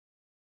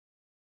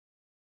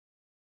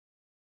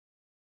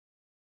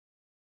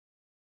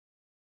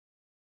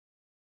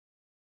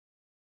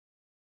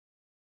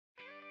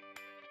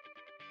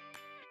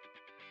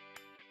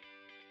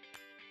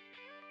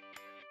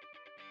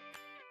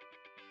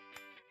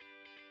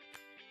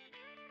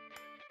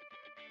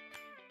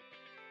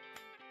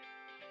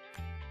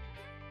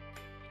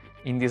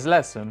In this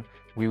lesson,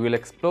 we will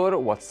explore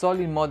what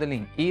solid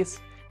modeling is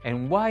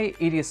and why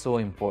it is so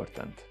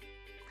important.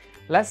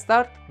 Let's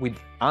start with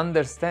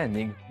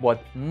understanding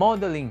what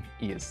modeling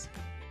is.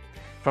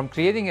 From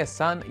creating a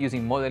sun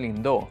using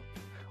modeling dough,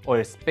 or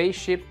a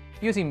spaceship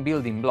using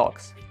building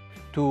blocks,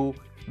 to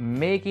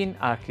making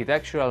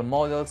architectural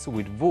models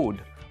with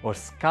wood or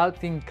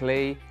sculpting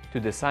clay to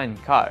design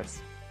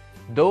cars.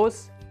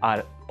 Those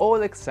are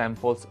all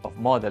examples of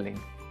modeling.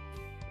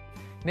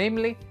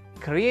 Namely,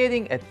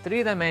 creating a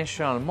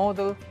three-dimensional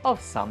model of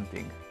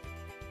something.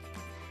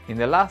 In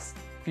the last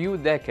few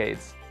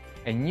decades,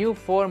 a new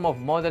form of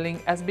modeling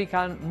has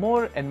become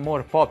more and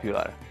more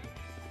popular,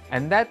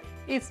 and that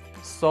is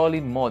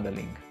solid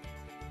modeling.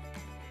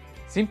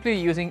 Simply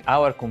using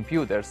our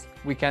computers,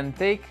 we can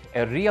take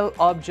a real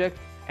object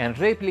and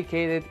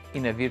replicate it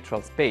in a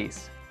virtual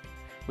space.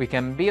 We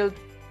can build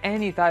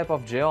any type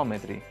of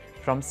geometry,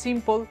 from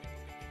simple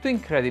to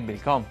incredibly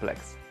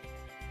complex.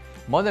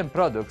 Modern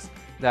products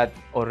that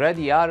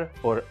already are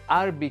or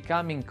are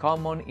becoming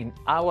common in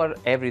our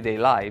everyday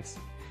lives,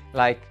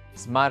 like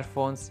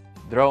smartphones,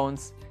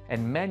 drones,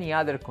 and many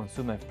other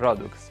consumer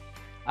products,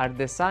 are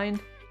designed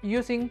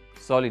using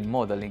solid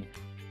modeling.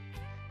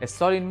 A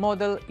solid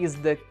model is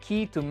the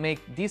key to make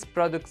these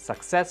products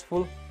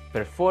successful,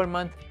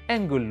 performant,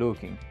 and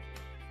good-looking.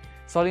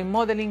 Solid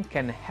modeling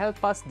can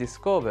help us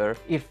discover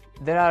if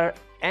there are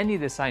any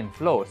design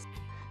flaws.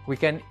 We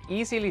can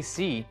easily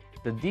see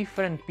the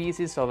different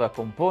pieces of a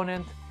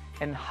component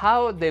and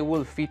how they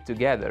will fit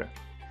together.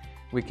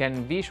 We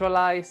can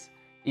visualize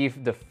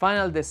if the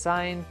final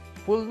design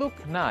will look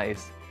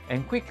nice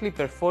and quickly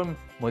perform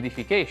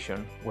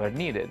modification where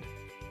needed.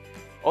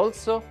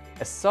 Also,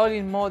 a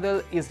solid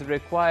model is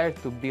required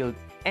to build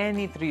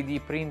any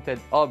 3D printed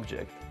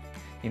object.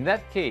 In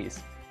that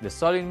case, the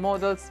solid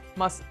models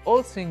must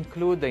also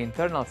include the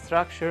internal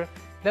structure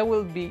that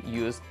will be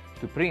used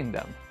to print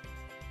them.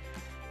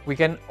 We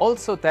can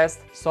also test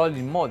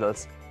solid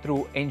models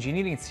through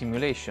engineering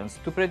simulations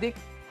to predict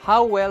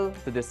how well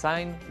the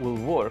design will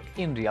work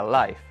in real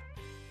life,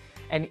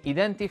 and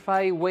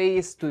identify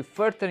ways to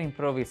further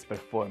improve its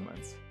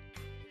performance.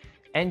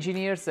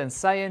 Engineers and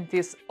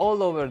scientists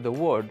all over the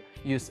world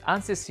use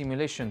Ansys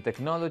simulation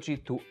technology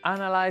to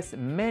analyze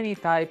many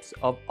types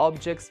of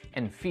objects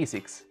and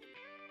physics.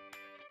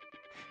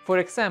 For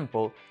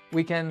example,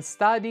 we can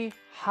study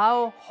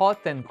how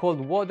hot and cold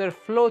water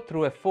flow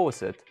through a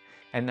faucet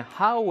and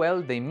how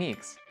well they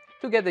mix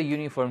to get a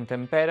uniform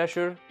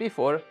temperature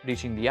before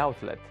reaching the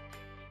outlet.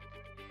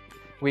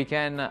 We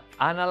can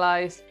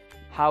analyze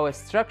how a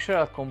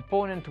structural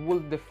component will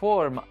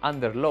deform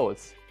under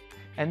loads,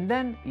 and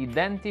then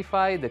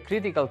identify the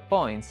critical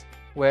points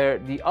where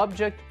the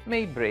object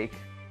may break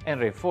and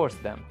reinforce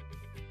them.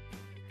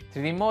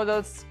 3D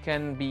models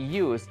can be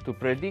used to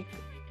predict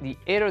the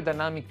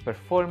aerodynamic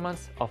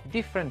performance of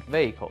different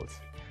vehicles,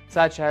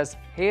 such as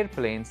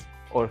airplanes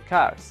or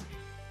cars.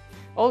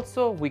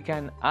 Also, we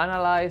can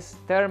analyze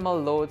thermal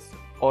loads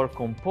or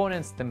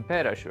components'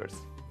 temperatures.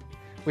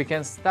 We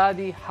can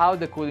study how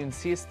the cooling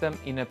system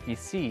in a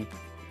PC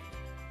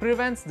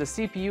prevents the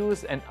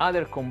CPUs and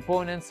other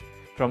components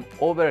from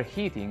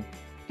overheating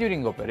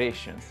during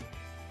operations.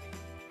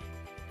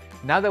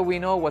 Now that we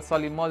know what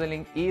solid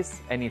modeling is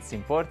and its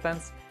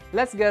importance,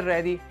 let's get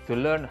ready to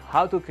learn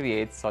how to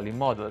create solid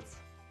models.